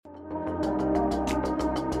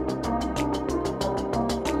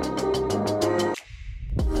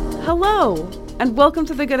Hello, and welcome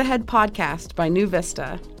to the Good Ahead podcast by New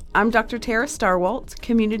Vista. I'm Dr. Tara Starwalt,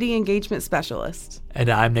 Community Engagement Specialist. And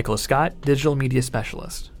I'm Nicholas Scott, Digital Media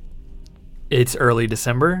Specialist. It's early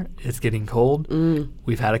December. It's getting cold.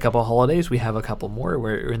 We've had a couple holidays. We have a couple more.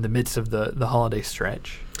 We're in the midst of the holiday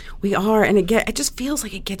stretch. We are, and it just feels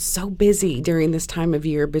like it gets so busy during this time of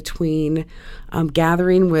year between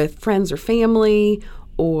gathering with friends or family,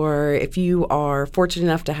 or if you are fortunate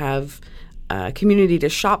enough to have a community to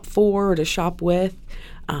shop for or to shop with.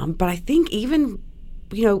 But I think even,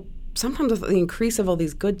 sometimes with the increase of all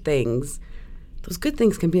these good things, those good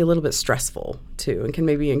things can be a little bit stressful too, and can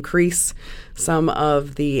maybe increase some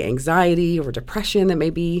of the anxiety or depression that may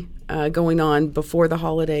be going on before the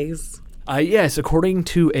holidays. Yes, according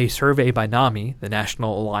to a survey by NAMI, the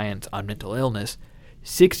National Alliance on Mental Illness,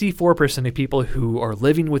 64% of people who are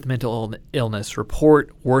living with mental illness report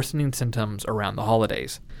worsening symptoms around the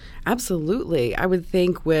holidays. Absolutely. I would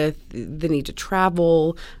think with the need to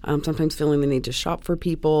travel, sometimes feeling the need to shop for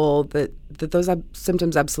people, that those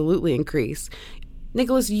symptoms absolutely increase.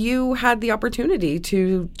 Nicholas, you had the opportunity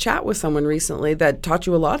to chat with someone recently that taught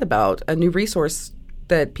you a lot about a new resource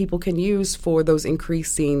that people can use for those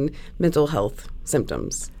increasing mental health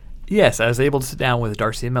symptoms. Yes, I was able to sit down with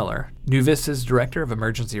Darcy Miller, New Vista's Director of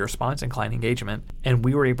Emergency Response and Client Engagement, and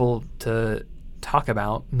we were able to talk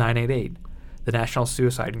about 988, the National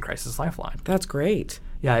Suicide and Crisis Lifeline. That's great.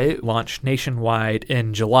 Yeah, it launched nationwide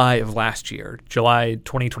in July of last year, July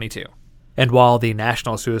 2022. And while the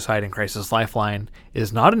National Suicide and Crisis Lifeline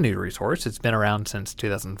is not a new resource, it's been around since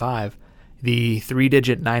 2005, the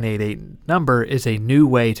 3-digit 988 number is a new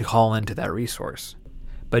way to call into that resource.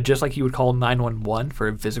 But just like you would call 911 for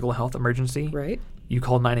a physical health emergency, right, you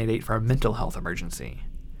call 988 for a mental health emergency.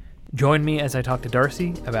 Join me as I talk to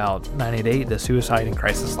Darcy about 988, the Suicide and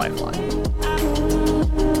Crisis Lifeline.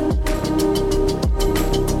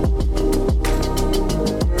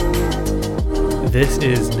 This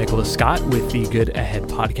is Nicholas Scott with the Good Ahead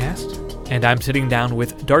podcast, and I'm sitting down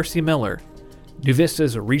with Darcy Miller, New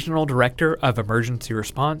Vista's Regional Director of Emergency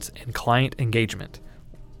Response and Client Engagement.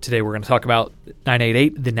 Today we're going to talk about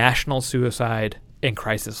 988, the National Suicide and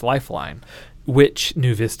Crisis Lifeline, which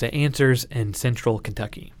New Vista answers in Central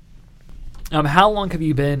Kentucky. How long have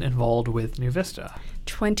you been involved with New Vista?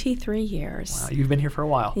 23 years. Wow, you've been here for a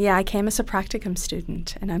while. Yeah, I came as a practicum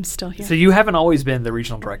student, and I'm still here. So you haven't always been the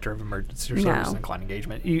Regional Director of Emergency Service No. and Client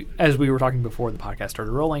Engagement. As we were talking before the podcast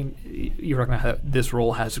started rolling, you were talking about how this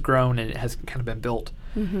role has grown and it has kind of been built.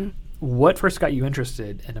 Mm-hmm. What first got you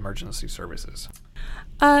interested in emergency services?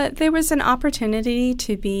 There was an opportunity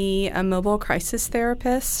to be a mobile crisis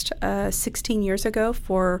therapist 16 years ago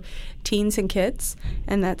for teens and kids,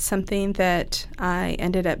 and that's something that I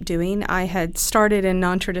ended up doing. I had started in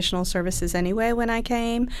non-traditional services anyway when I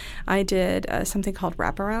came. I did something called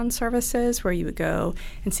wraparound services, where you would go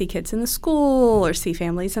and see kids in the school or see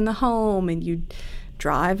families in the home, and you'd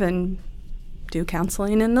drive and do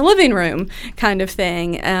counseling in the living room kind of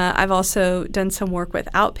thing. I've also done some work with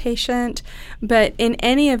outpatient, but in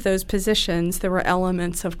any of those positions, there were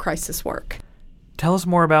elements of crisis work. Tell us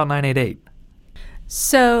more about 988.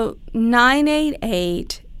 So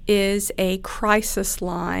 988 is a crisis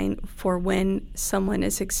line for when someone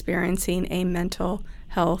is experiencing a mental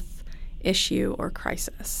health issue or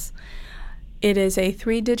crisis. It is a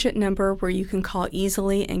 3-digit number where you can call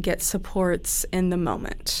easily and get supports in the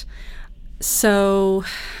moment. So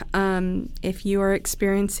if you are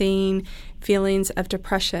experiencing feelings of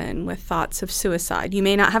depression with thoughts of suicide, you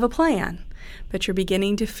may not have a plan, but you're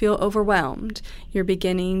beginning to feel overwhelmed. You're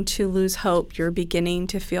beginning to lose hope. You're beginning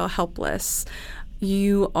to feel helpless.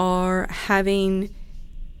 You are having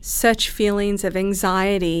such feelings of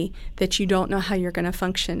anxiety that you don't know how you're going to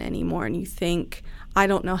function anymore, and you think, I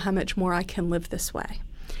don't know how much more I can live this way.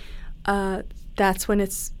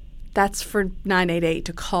 That's for 988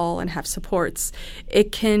 to call and have supports.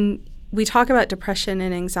 We talk about depression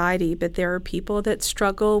and anxiety, but there are people that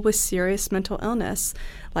struggle with serious mental illness,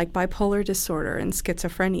 like bipolar disorder and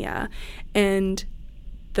schizophrenia. And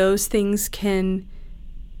those things can,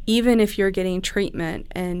 even if you're getting treatment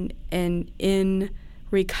and in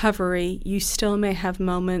recovery, you still may have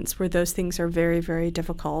moments where those things are very, very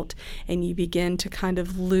difficult, and you begin to kind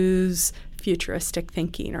of lose futuristic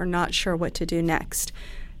thinking or not sure what to do next.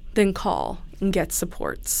 Then call and get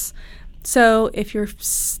supports. So if you're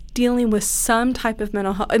dealing with some type of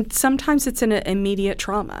mental health, and sometimes it's an immediate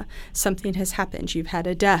trauma, something has happened, you've had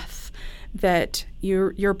a death, that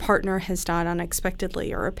your partner has died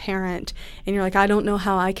unexpectedly, or a parent, and you're like, I don't know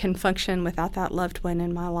how I can function without that loved one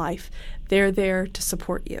in my life. They're there to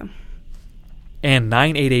support you. and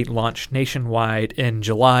 988 launched nationwide in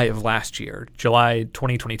July of last year, July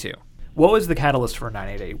 2022. What was the catalyst for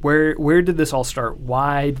 988? Where did this all start?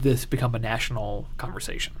 Why did this become a national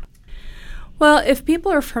conversation? Well, if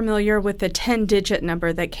people are familiar with the 10-digit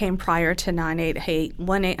number that came prior to 988,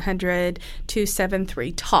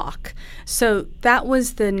 1-800-273-TALK. So that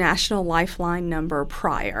was the national Lifeline number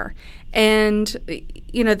prior. And,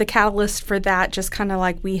 the catalyst for that, just kind of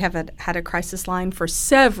like we have had a crisis line for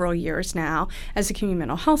several years now as a community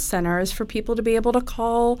mental health center, is for people to be able to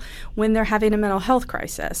call when they're having a mental health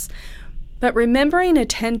crisis. But remembering a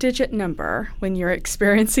 10-digit number when you're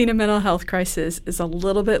experiencing a mental health crisis is a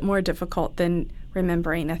little bit more difficult than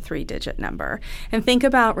remembering a 3-digit number. And think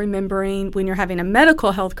about remembering when you're having a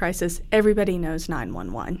medical health crisis, everybody knows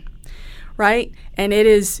 911, right? And it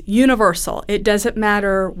is universal. It doesn't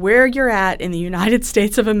matter where you're at in the United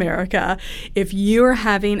States of America. If you're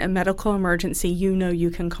having a medical emergency, you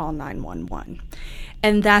can call 911.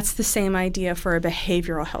 And that's the same idea for a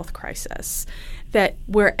behavioral health crisis, that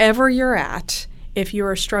wherever you're at, if you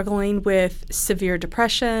are struggling with severe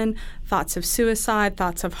depression, thoughts of suicide,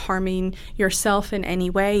 thoughts of harming yourself in any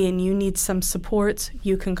way, and you need some supports,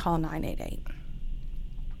 you can call 988.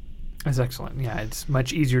 That's excellent. Yeah, it's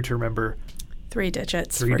much easier to remember 3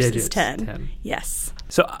 digits versus 10. Yes.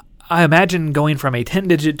 So I imagine going from a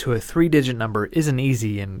 10-digit to a 3-digit number isn't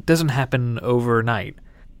easy and doesn't happen overnight.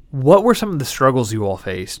 What were some of the struggles you all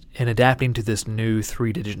faced in adapting to this new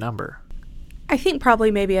 3-digit number? I think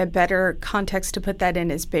probably maybe a better context to put that in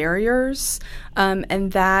is barriers,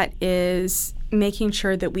 and that is making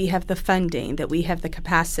sure that we have the funding, that we have the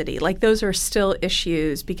capacity. Like, those are still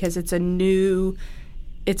issues because it's a new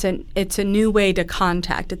way to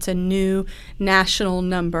contact. It's a new national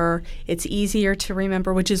number. It's easier to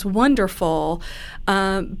remember, which is wonderful.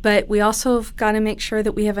 But we also have got to make sure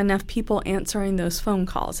that we have enough people answering those phone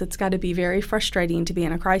calls. It's got to be very frustrating to be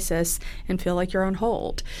in a crisis and feel like you're on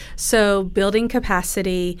hold. So building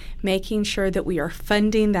capacity, making sure that we are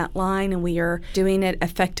funding that line and we are doing it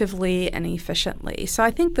effectively and efficiently. So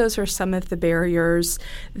I think those are some of the barriers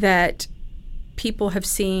that people have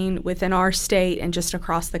seen within our state and just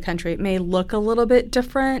across the country. It may look a little bit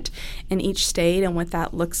different in each state and what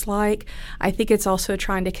that looks like. I think it's also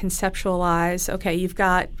trying to conceptualize, okay, you've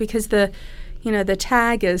got, because the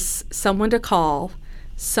tag is someone to call,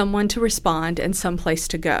 someone to respond, and someplace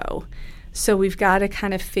to go. So we've got to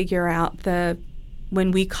kind of figure out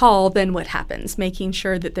when we call, then what happens, making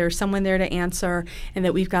sure that there's someone there to answer and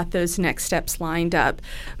that we've got those next steps lined up.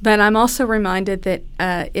 But I'm also reminded that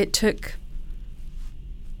it took,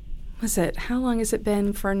 how long has it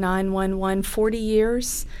been for 911? 40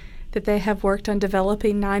 years that they have worked on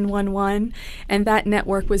developing 911, and that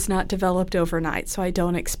network was not developed overnight. So I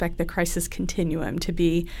don't expect the crisis continuum to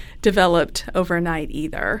be developed overnight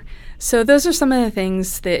either. So those are some of the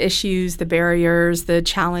things, the issues, the barriers, the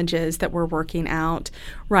challenges that we're working out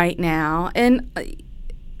right now. And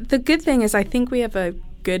the good thing is I think we have a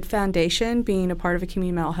good foundation being a part of a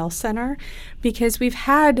community mental health center because we've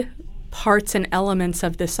had parts and elements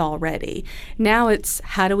of this already. Now it's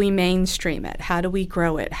how do we mainstream it? How do we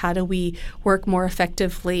grow it? How do we work more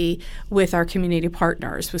effectively with our community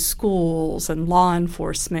partners, with schools and law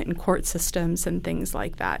enforcement and court systems and things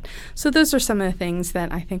like that? So those are some of the things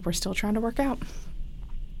that I think we're still trying to work out.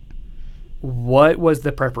 What was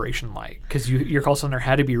the preparation like? Because your call center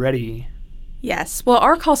had to be ready. Yes. Well,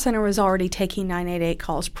 our call center was already taking 988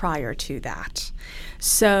 calls prior to that.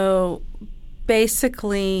 So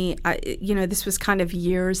basically, this was kind of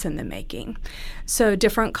years in the making. So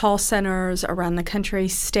different call centers around the country,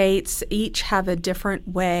 states, each have a different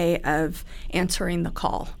way of answering the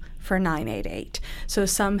call for 988. So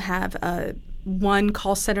some have one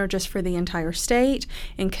call center just for the entire state.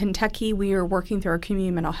 In Kentucky, we are working through our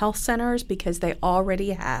community mental health centers because they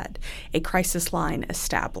already had a crisis line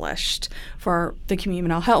established for the community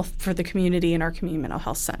mental health, for the community in our community mental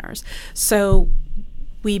health centers. So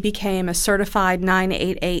we became a certified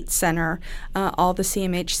 988 center. All the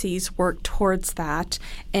CMHCs worked towards that.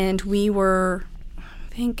 And we were,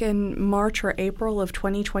 I think in March or April of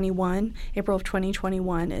 2021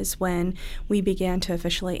 is when we began to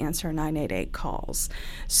officially answer 988 calls.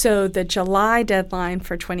 So the July deadline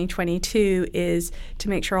for 2022 is to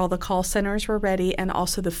make sure all the call centers were ready and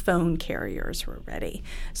also the phone carriers were ready.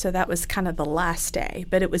 So that was kind of the last day,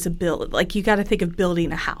 but it was a build. Like, you got to think of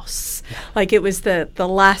building a house. Yeah. Like, it was the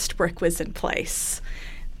last brick was in place.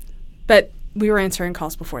 But we were answering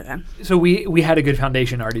calls before then. So we had a good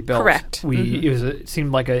foundation already built. Correct. It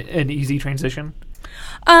seemed like an easy transition.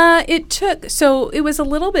 It was a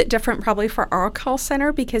little bit different probably for our call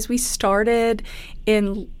center because we started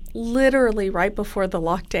in literally right before the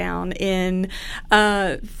lockdown in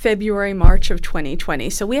February, March of 2020.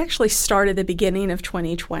 So we actually started the beginning of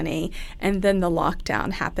 2020, and then the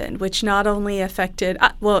lockdown happened, which not only affected,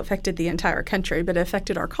 it affected the entire country, but it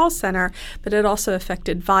affected our call center, but it also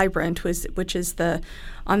affected Vibrant, which is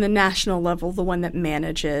on the national level, the one that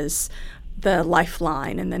manages the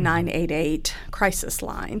Lifeline and the 988 crisis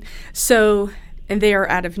line. So, and they are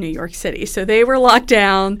out of New York City. So they were locked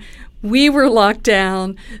down. We were locked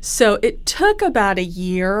down. So it took about a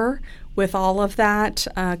year with all of that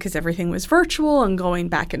because everything was virtual and going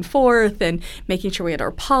back and forth and making sure we had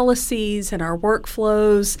our policies and our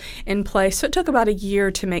workflows in place. So it took about a year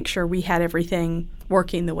to make sure we had everything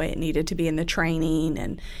working the way it needed to be in the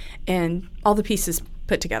training and all the pieces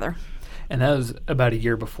put together. And that was about a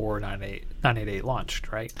year before 988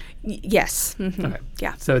 launched, right? Yes. Mm-hmm. Okay.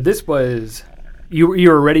 Yeah. So this was, you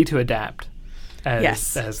were ready to adapt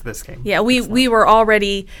as this came. Yeah, we were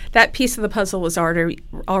already, that piece of the puzzle was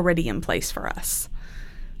already in place for us.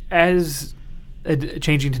 As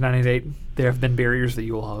changing to 988, there have been barriers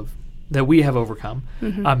that we have overcome.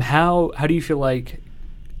 Mm-hmm. How do you feel like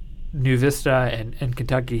New Vista and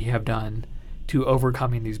Kentucky have done to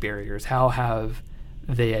overcoming these barriers? How have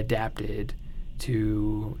they adapted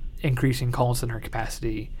to increasing call center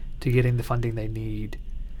capacity, to getting the funding they need,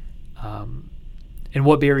 and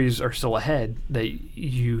what barriers are still ahead that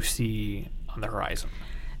you see on the horizon?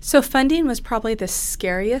 So funding was probably the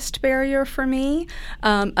scariest barrier for me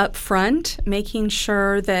up front, making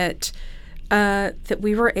sure that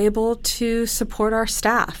we were able to support our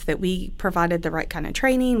staff, that we provided the right kind of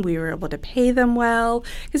training, we were able to pay them well,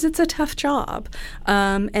 because it's a tough job,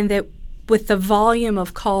 and that with the volume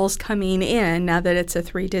of calls coming in, now that it's a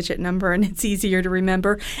 3-digit number and it's easier to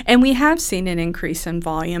remember, and we have seen an increase in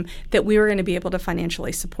volume, that we were going to be able to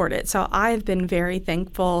financially support it. So I've been very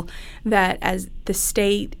thankful that as the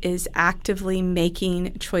state is actively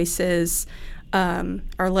making choices,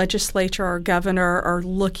 our legislature, our governor are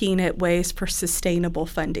looking at ways for sustainable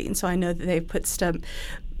funding. So I know that they've put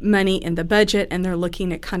money in the budget, and they're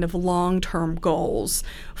looking at kind of long-term goals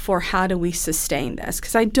for how do we sustain this,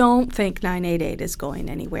 because I don't think 988 is going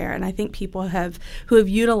anywhere, and I think people who have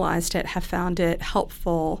utilized it have found it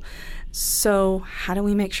helpful. So how do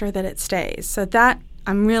we make sure that it stays? So that,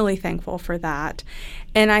 I'm really thankful for that.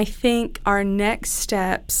 And I think our next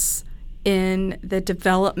steps in the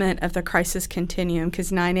development of the crisis continuum,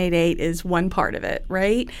 because 988 is one part of it,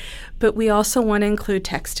 right? But we also want to include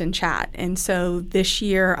text and chat. And so this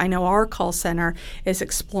year, I know our call center is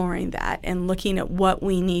exploring that and looking at what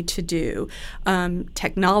we need to do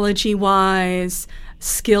technology-wise,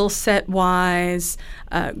 skill set-wise,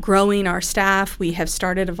 growing our staff. We have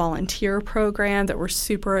started a volunteer program that we're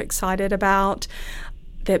super excited about,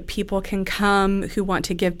 that people can come who want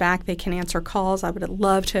to give back. They can answer calls. I would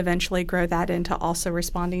love to eventually grow that into also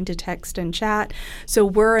responding to text and chat. So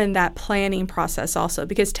we're in that planning process also,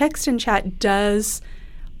 because text and chat does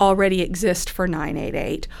already exist for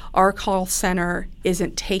 988. Our call center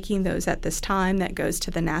isn't taking those at this time. That goes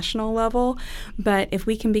to the national level. But if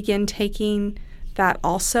we can begin taking that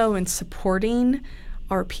also and supporting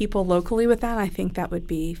our people locally with that, I think that would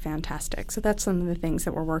be fantastic. So that's some of the things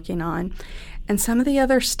that we're working on. And some of the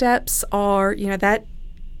other steps are,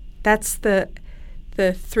 that's the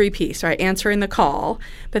 3-piece, right? Answering the call.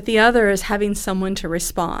 But the other is having someone to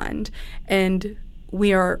respond. And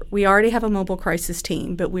we already have a mobile crisis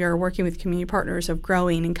team, but we are working with community partners of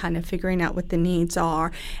growing and kind of figuring out what the needs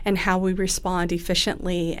are and how we respond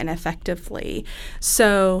efficiently and effectively.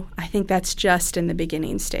 So I think that's just in the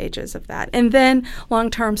beginning stages of that. And then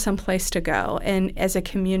long-term, someplace to go. And as a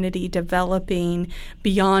community developing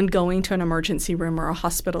beyond going to an emergency room or a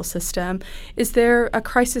hospital system, is there a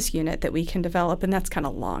crisis unit that we can develop? And that's kind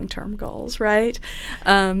of long-term goals, right?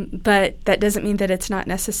 But that doesn't mean that it's not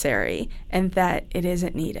necessary and that it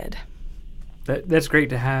isn't needed. That's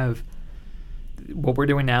great to have what we're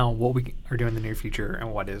doing now, what we are doing in the near future,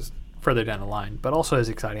 and what is further down the line. But also as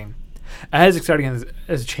exciting as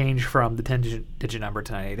a change from the 10-digit number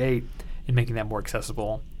to 988 and making that more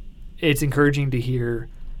accessible. It's encouraging to hear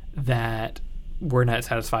that we're not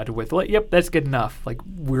satisfied with, yep, that's good enough. Like,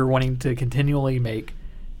 we're wanting to continually make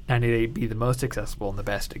 988 be the most accessible and the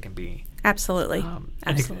best it can be. Absolutely.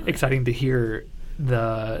 Absolutely. And exciting to hear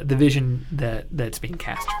the vision that's being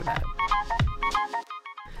cast for that.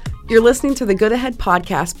 You're listening to the Good Ahead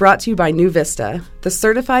podcast, brought to you by New Vista, the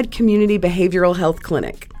certified community behavioral health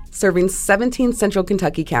clinic, serving 17 central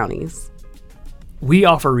Kentucky counties. We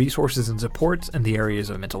offer resources and supports in the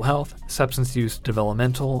areas of mental health, substance use,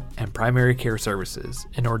 developmental, and primary care services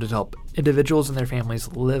in order to help individuals and their families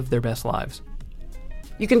live their best lives.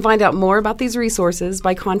 You can find out more about these resources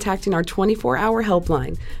by contacting our 24-hour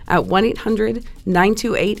helpline at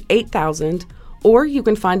 1-800-928-8000, or you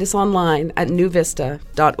can find us online at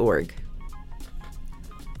newvista.org.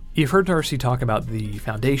 You've heard Darcy talk about the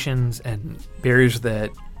foundations and barriers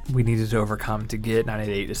that we needed to overcome to get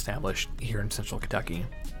 988 established here in Central Kentucky.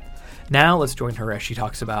 Now let's join her as she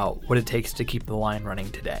talks about what it takes to keep the line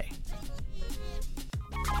running today.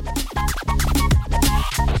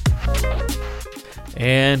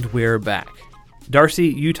 And we're back. Darcy,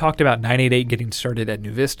 you talked about 988 getting started at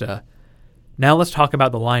New Vista. Now let's talk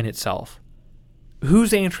about the line itself.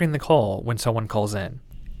 Who's answering the call when someone calls in?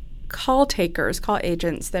 Call takers, call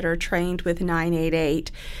agents that are trained with 988,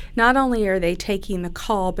 not only are they taking the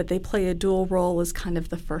call, but they play a dual role as kind of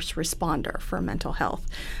the first responder for mental health.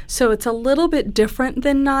 So it's a little bit different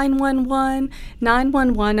than 911.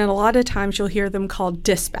 911, and a lot of times you'll hear them called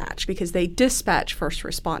dispatch because they dispatch first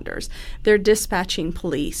responders. They're dispatching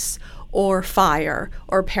police or fire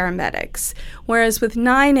or paramedics. Whereas with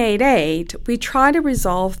 988, we try to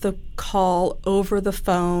resolve the call over the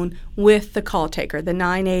phone with the call taker, the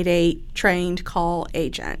 988 trained call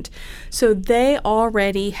agent. So they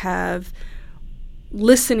already have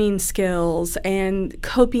listening skills and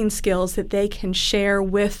coping skills that they can share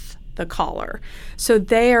with the caller. So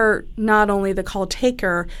they are not only the call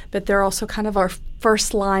taker, but they're also kind of our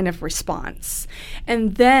first line of response.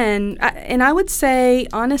 And then, and I would say,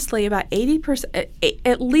 honestly, about 80%,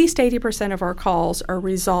 at least 80% of our calls are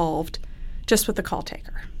resolved just with the call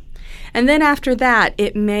taker. And then after that,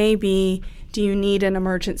 it may be, do you need an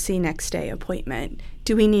emergency next day appointment?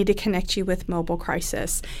 Do we need to connect you with mobile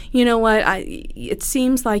crisis? You know what? It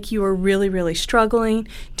seems like you are really, really struggling.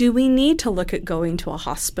 Do we need to look at going to a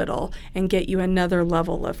hospital and get you another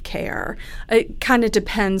level of care? It kind of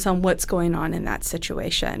depends on what's going on in that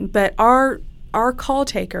situation. But our call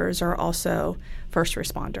takers are also first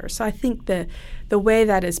responders. So I think the way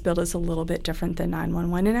that is built is a little bit different than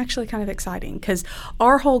 911 and actually kind of exciting because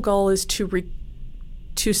our whole goal is to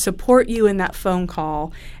support you in that phone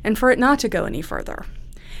call and for it not to go any further.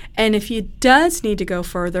 And if it does need to go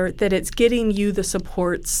further, that it's getting you the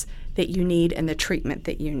supports that you need and the treatment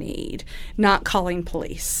that you need, not calling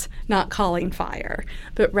police, not calling fire,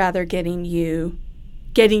 but rather getting you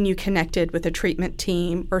connected with a treatment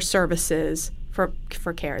team or services for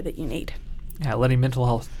care that you need. Yeah, letting mental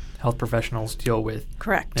health professionals deal with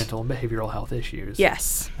correct mental and behavioral health issues.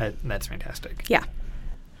 Yes. That's fantastic. Yeah.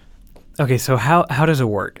 Okay, so how does it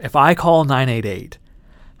work? If I call 988,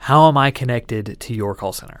 how am I connected to your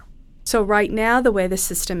call center? So right now, the way the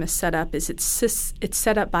system is set up is it's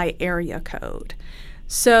set up by area code.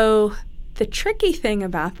 So the tricky thing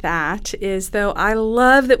about that is, though I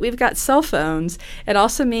love that we've got cell phones, it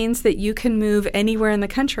also means that you can move anywhere in the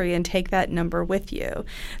country and take that number with you.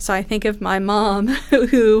 So I think of my mom,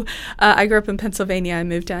 who I grew up in Pennsylvania. I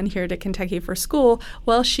moved down here to Kentucky for school.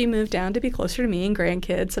 Well, she moved down to be closer to me and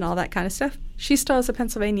grandkids and all that kind of stuff. She still has a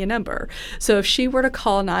Pennsylvania number. So if she were to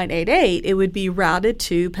call 988, it would be routed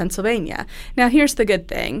to Pennsylvania. Now, here's the good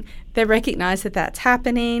thing. They recognize that that's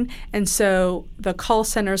happening, and so the call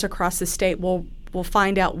centers across the state will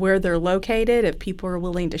find out where they're located if people are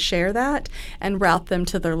willing to share that and route them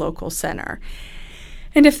to their local center.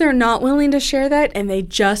 And if they're not willing to share that and they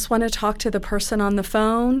just want to talk to the person on the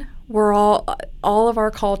phone, all of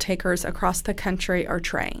our call takers across the country are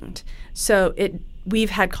trained. So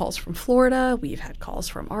we've had calls from Florida, we've had calls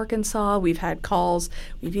from Arkansas, we've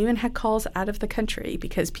even had calls out of the country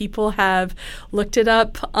because people have looked it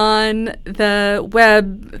up on the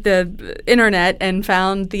web, the internet, and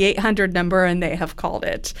found the 800 number and they have called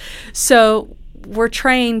it. So we're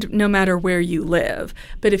trained no matter where you live,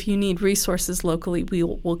 but if you need resources locally,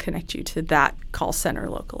 we'll connect you to that call center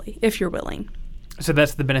locally if you're willing. So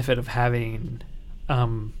that's the benefit of having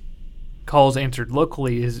calls answered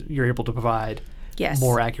locally is you're able to provide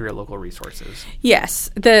more accurate local resources.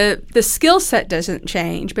 Yes. The skill set doesn't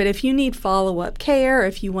change, but if you need follow-up care,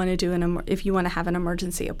 if you want to have an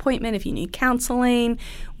emergency appointment, if you need counseling,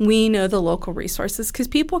 we know the local resources because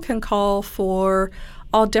people can call for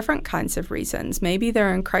all different kinds of reasons. Maybe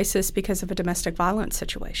they're in crisis because of a domestic violence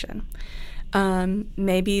situation.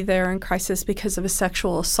 Maybe they're in crisis because of a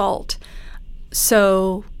sexual assault.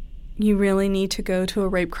 So you really need to go to a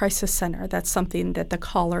rape crisis center. That's something that the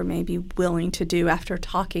caller may be willing to do after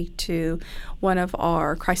talking to one of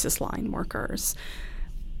our crisis line workers.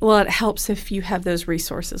 Well, it helps if you have those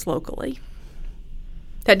resources locally.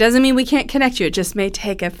 That doesn't mean we can't connect you. It just may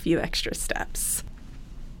take a few extra steps.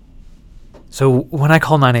 So when I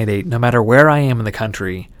call 988, no matter where I am in the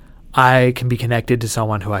country, I can be connected to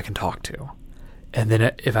someone who I can talk to. And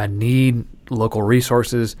then if I need local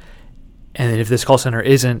resources, And if this call center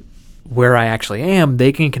isn't where I actually am,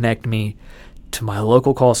 they can connect me to my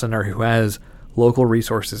local call center who has local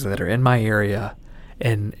resources that are in my area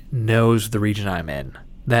and knows the region I'm in.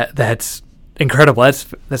 That's incredible.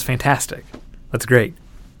 That's fantastic. That's great.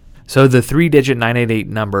 So the 3-digit 988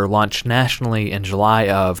 number launched nationally in July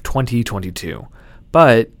of 2022,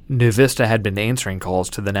 but New Vista had been answering calls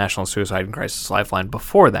to the National Suicide and Crisis Lifeline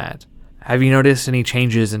before that. Have you noticed any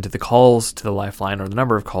changes into the calls to the Lifeline or the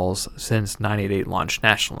number of calls since 988 launched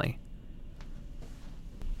nationally?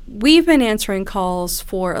 We've been answering calls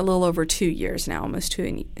for a little over 2 years now, almost two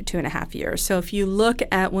and a half years. So if you look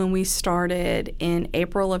at when we started in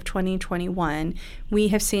April of 2021, we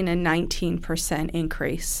have seen a 19%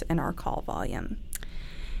 increase in our call volume.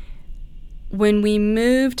 When we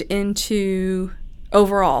moved into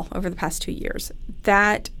overall over the past 2 years,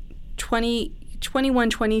 that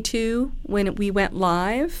 21-22, when we went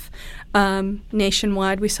live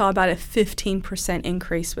nationwide, we saw about a 15%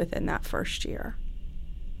 increase within that first year.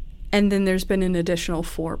 And then there's been an additional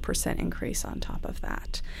 4% increase on top of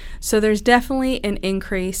that. So there's definitely an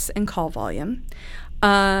increase in call volume.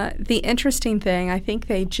 The interesting thing, I think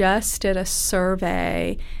they just did a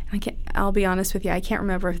survey. I'll be honest with you, I can't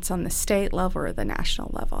remember if it's on the state level or the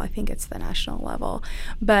national level. I think it's the national level.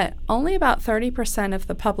 But only about 30% of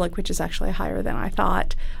the public, which is actually higher than I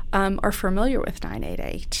thought, are familiar with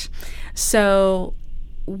 988. So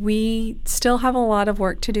we still have a lot of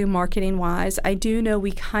work to do marketing-wise. I do know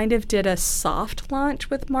we kind of did a soft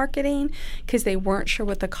launch with marketing because they weren't sure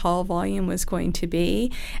what the call volume was going to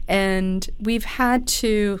be. And we've had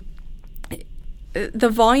to the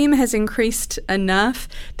volume has increased enough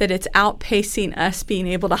that it's outpacing us being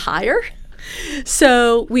able to hire.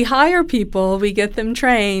 So we hire people, we get them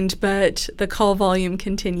trained, but the call volume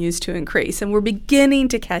continues to increase. And we're beginning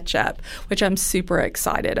to catch up, which I'm super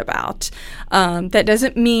excited about. That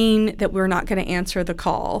doesn't mean that we're not going to answer the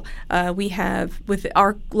call. Our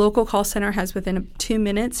local call center has within 2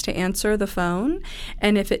 minutes to answer the phone.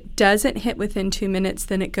 And if it doesn't hit within 2 minutes,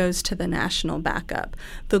 then it goes to the national backup.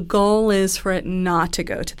 The goal is for it not to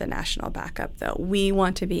go to the national backup, though. We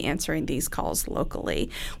want to be answering these calls locally.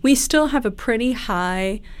 We still have a pretty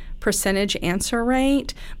high percentage answer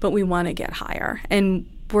rate, but we want to get higher. And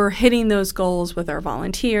we're hitting those goals with our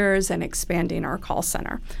volunteers and expanding our call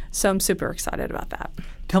center. So I'm super excited about that.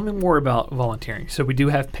 Tell me more about volunteering. So we do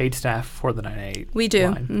have paid staff for the 988 We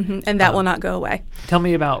do, line. And that will not go away. Tell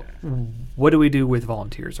me about what do we do with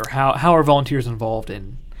volunteers, or how are volunteers involved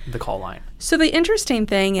in the call line? So the interesting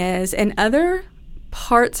thing is, in other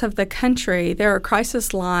parts of the country, there are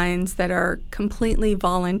crisis lines that are completely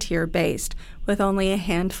volunteer-based with only a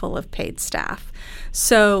handful of paid staff.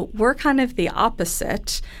 So we're kind of the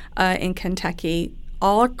opposite in Kentucky.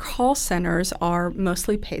 All our call centers are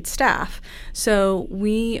mostly paid staff. So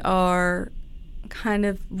we are kind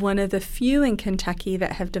of one of the few in Kentucky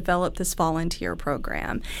that have developed this volunteer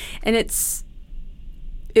program. And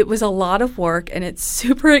it was a lot of work, and it's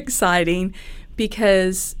super exciting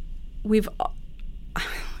because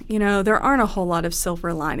there aren't a whole lot of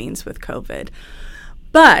silver linings with COVID.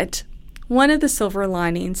 But one of the silver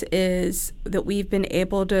linings is that we've been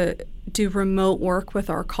able to do remote work with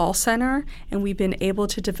our call center, and we've been able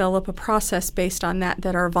to develop a process based on that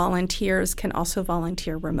our volunteers can also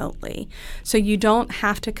volunteer remotely. So you don't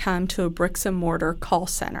have to come to a bricks and mortar call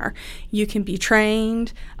center. You can be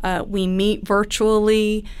trained, we meet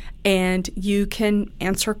virtually, and you can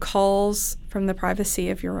answer calls from the privacy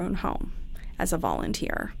of your own home as a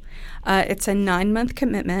volunteer. It's a 9-month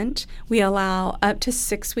commitment. We allow up to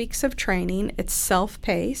 6 weeks of training. It's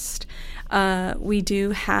self-paced. We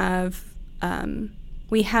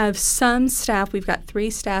have some staff. We've got 3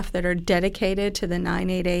 staff that are dedicated to the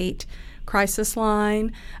 988 crisis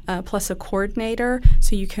line, plus a coordinator,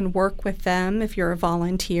 so you can work with them if you're a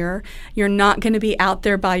volunteer. You're not going to be out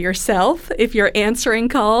there by yourself. If you're answering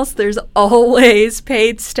calls, there's always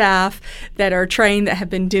paid staff that are trained, that have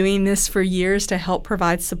been doing this for years to help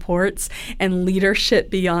provide supports and leadership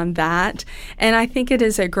beyond that. And I think it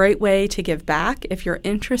is a great way to give back if you're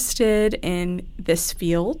interested in this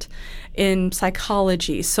field. In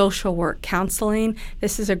psychology, social work, counseling,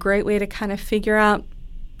 this is a great way to kind of figure out,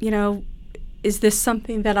 is this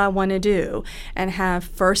something that I want to do, and have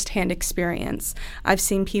firsthand experience. I've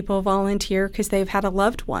seen people volunteer because they've had a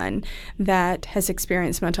loved one that has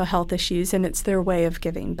experienced mental health issues, and it's their way of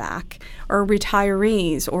giving back, or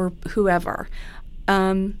retirees, or whoever.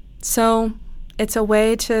 So it's a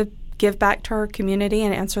way to give back to our community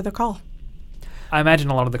and answer the call. I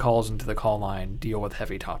imagine a lot of the calls into the call line deal with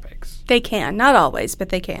heavy topics. They can. Not always, but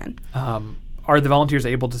they can. Are the volunteers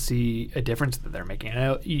able to see a difference that they're making? I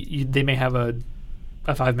know they may have a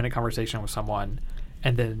a 5-minute conversation with someone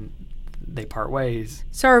and then they part ways.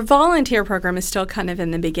 So our volunteer program is still kind of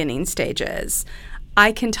in the beginning stages.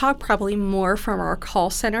 I can talk probably more from our call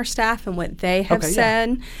center staff and what they have said.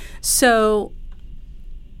 Yeah. So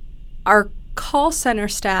our call center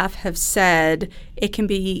staff have said it can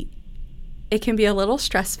be a little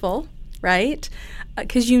stressful, right?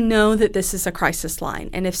 Because you know that this is a crisis line.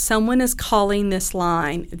 And if someone is calling this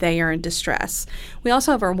line, they are in distress. We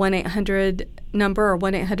also have our 1-800 number, or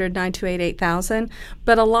 1-800-928-8000.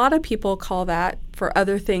 But a lot of people call that for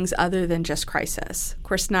other things other than just crisis. Of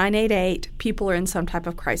course, 988, people are in some type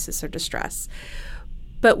of crisis or distress.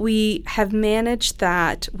 But we have managed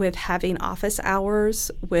that with having office hours,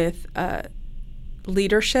 with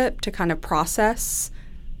leadership to kind of process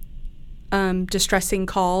distressing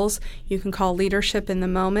calls. You can call leadership in the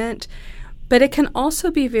moment. But it can also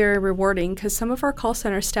be very rewarding because some of our call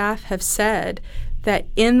center staff have said that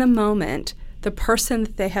in the moment, the person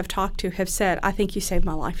that they have talked to have said, I think you saved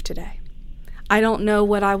my life today. I don't know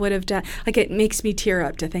what I would have done. Like, it makes me tear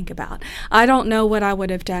up to think about. I don't know what I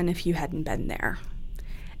would have done if you hadn't been there.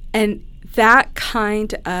 And that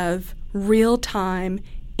kind of real-time,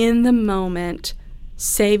 in the moment,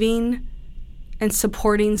 saving and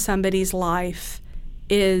supporting somebody's life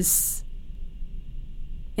is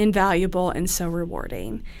invaluable and so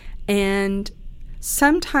rewarding. And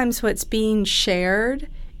sometimes what's being shared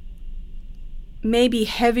may be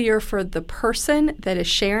heavier for the person that is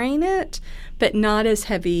sharing it, but not as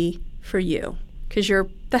heavy for you because you're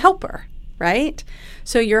the helper, right?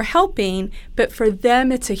 So you're helping, but for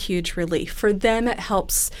them it's a huge relief. For them it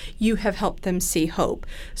helps, you have helped them see hope.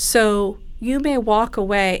 So you may walk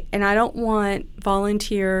away, and I don't want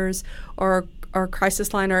volunteers or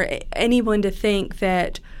crisis line or anyone to think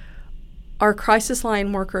that our crisis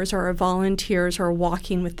line workers or our volunteers are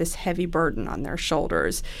walking with this heavy burden on their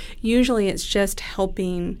shoulders. Usually it's just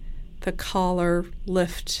helping the caller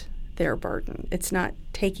lift their burden. It's not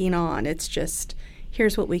taking on. It's just,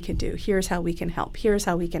 here's what we can do. Here's how we can help. Here's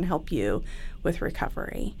how we can help you with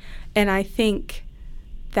recovery. And I think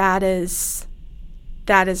that is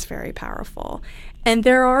very powerful. And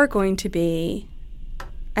there are going to be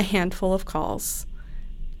a handful of calls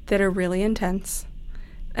that are really intense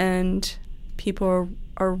and people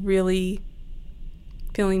are really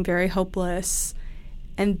feeling very hopeless,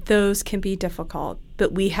 and those can be difficult.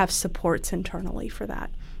 But we have supports internally for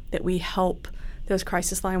that we help those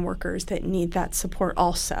crisis line workers that need that support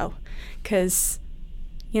also. Because,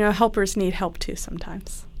 helpers need help too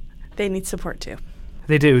sometimes. They need support too.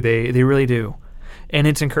 They do. They really do. And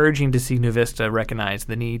it's encouraging to see New Vista recognize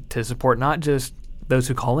the need to support not just those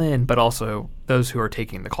who call in, but also those who are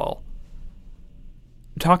taking the call.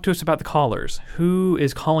 Talk to us about the callers. Who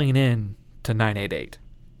is calling in to 988?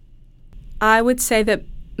 I would say that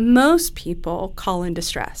most people call in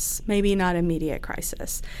distress, maybe not immediate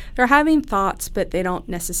crisis. They're having thoughts, but they don't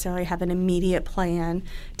necessarily have an immediate plan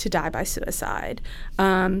to die by suicide.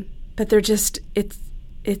 But they're just,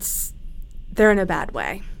 they're in a bad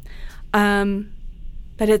way.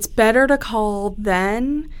 But it's better to call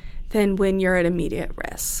then than when you're at immediate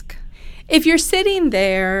risk. If you're sitting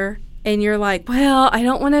there and you're like, well, I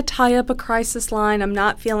don't want to tie up a crisis line, I'm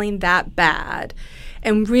not feeling that bad,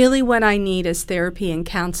 and really what I need is therapy and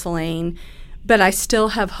counseling, but I still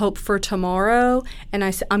have hope for tomorrow, and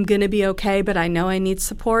I'm going to be okay, but I know I need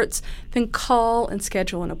supports, then call and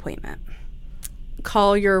schedule an appointment.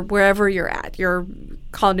 Call wherever you're at.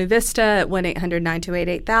 Call New Vista at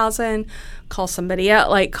 1-800-928-8000. Call somebody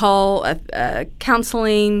else, call a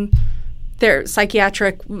counseling,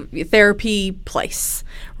 psychiatric therapy place,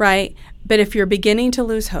 right? But if you're beginning to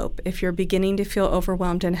lose hope, if you're beginning to feel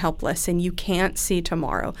overwhelmed and helpless and you can't see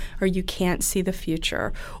tomorrow or you can't see the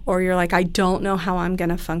future, or you're like, I don't know how I'm going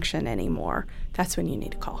to function anymore, that's when you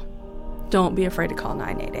need to call. Don't be afraid to call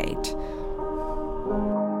 988.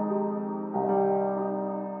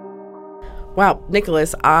 Wow,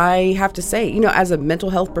 Nicholas, I have to say, as a mental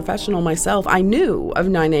health professional myself, I knew of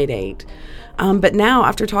 988. But now,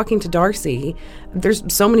 after talking to Darcy, there's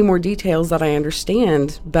so many more details that I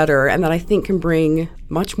understand better and that I think can bring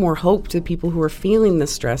much more hope to people who are feeling the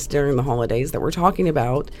stress during the holidays that we're talking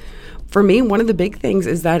about. For me, one of the big things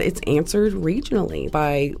is that it's answered regionally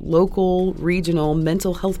by local, regional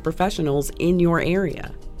mental health professionals in your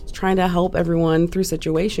area. It's trying to help everyone through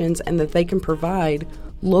situations and that they can provide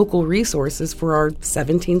local resources for our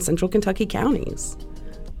 17 central Kentucky counties.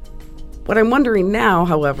 What I'm wondering now,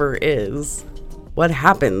 however, is what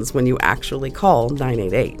happens when you actually call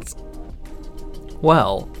 988?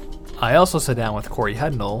 Well, I also sat down with Corey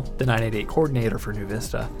Hudnall, the 988 coordinator for New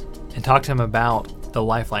Vista, and talked to him about the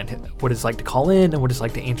Lifeline, what it's like to call in and what it's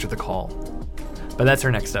like to answer the call. but that's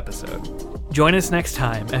our next episode. Join us next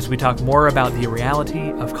time as we talk more about the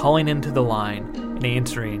reality of calling into the line and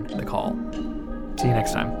answering the call. See you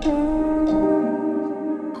next time.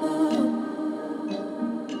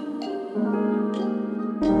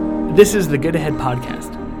 This is the Good Ahead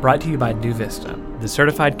Podcast, brought to you by New Vista, the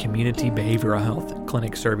certified community behavioral health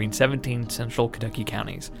clinic serving 17 central Kentucky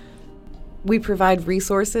counties. We provide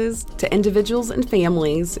resources to individuals and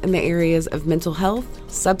families in the areas of mental health,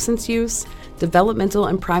 substance use, developmental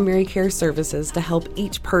and primary care services to help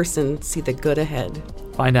each person see the good ahead.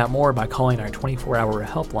 Find out more by calling our 24-hour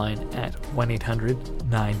helpline at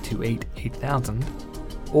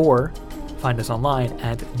 1-800-928-8000 or find us online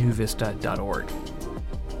at newvista.org.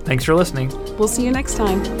 Thanks for listening. We'll see you next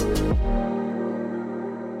time.